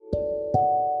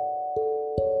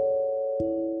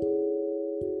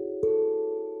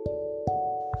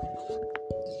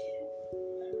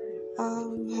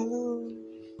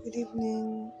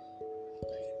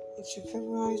It's your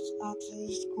favorite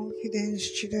artist, Confidence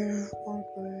Chidera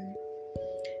Ongoing.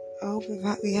 I hope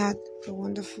we had a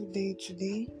wonderful day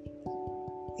today.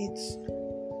 It's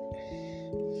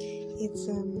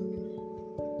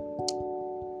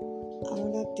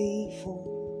another day for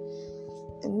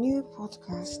a new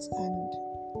podcast, and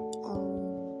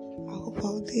I hope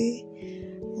our day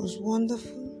was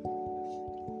wonderful.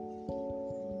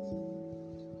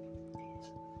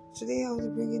 Today I'll be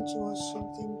bringing to us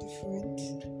something different,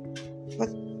 but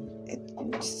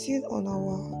it's still on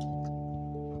our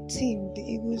theme, the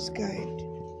Eagle's Guide.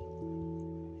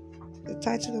 The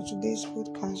title of today's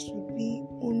podcast would be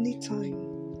Only Time.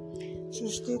 So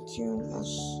stay tuned as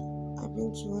I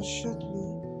bring to us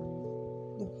shortly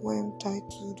the poem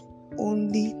titled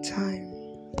Only Time.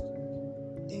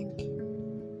 Thank you.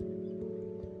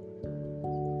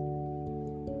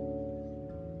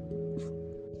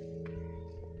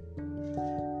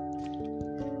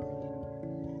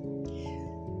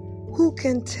 Who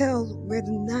can tell where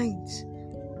the night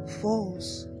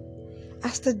falls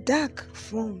as the dark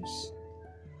forms?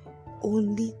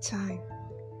 Only time.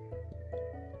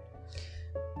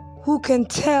 Who can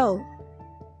tell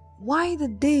why the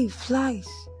day flies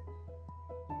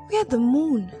where the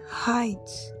moon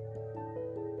hides?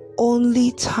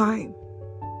 Only time.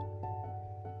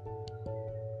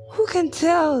 Who can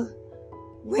tell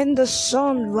when the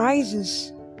sun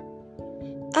rises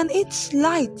and its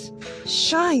light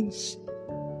shines?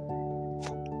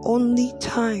 Only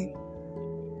time.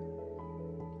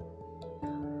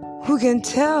 Who can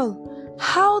tell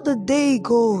how the day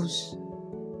goes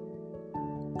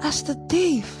as the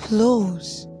day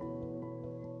flows?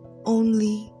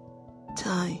 Only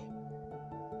time.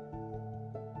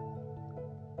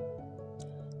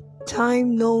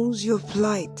 Time knows your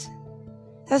plight,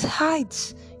 that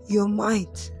hides your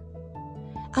might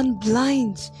and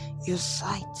blinds your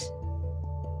sight.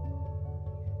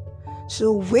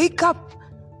 So wake up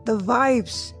the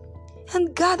vibes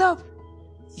and gird up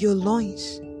your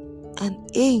loins and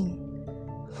aim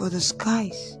for the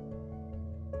skies.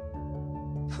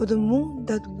 For the moon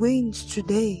that wanes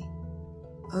today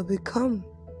will become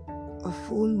a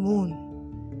full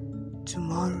moon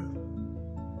tomorrow.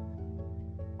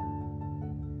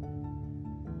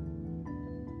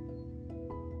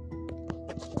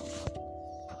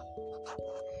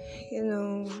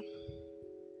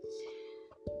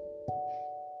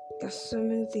 There's so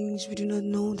many things we do not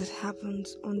know that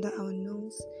happens under our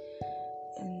nose,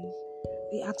 and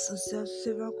we ask ourselves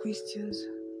several questions.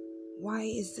 Why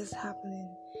is this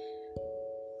happening?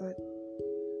 But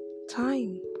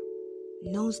time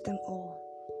knows them all.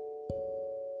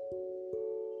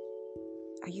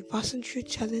 Are you passing through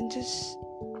challenges?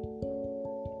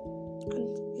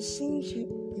 And it seems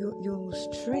your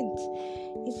strength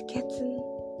is getting...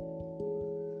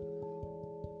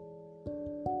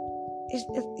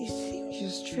 It seems your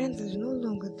strength is no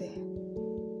longer there.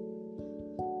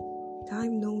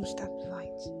 Time knows that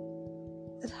light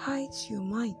that hides your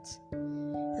might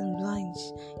and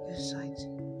blinds your sight.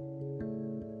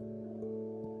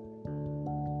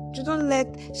 So don't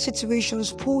let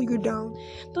situations pull you down.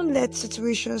 Don't let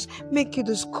situations make you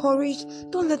discouraged.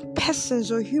 Don't let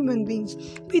persons or human beings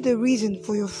be the reason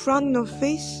for your frowning of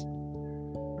face.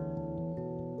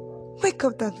 Wake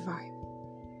up that vibe.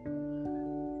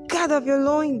 Gird up your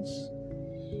loins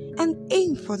and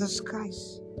aim for the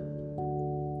skies.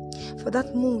 For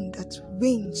that moon that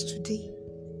wanes today,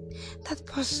 that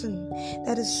person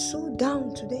that is so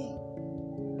down today,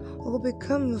 will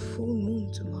become a full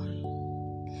moon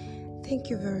tomorrow. Thank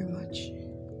you very much.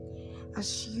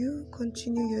 As you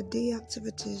continue your day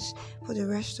activities for the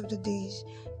rest of the days,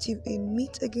 till we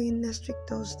meet again next week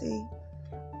Thursday,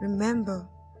 remember,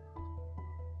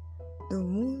 the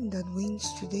moon that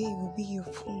wanes today will be your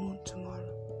full moon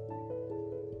tomorrow.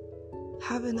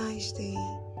 Have a nice day.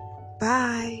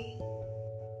 Bye.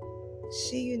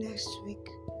 See you next week.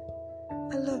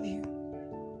 I love you.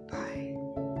 Bye.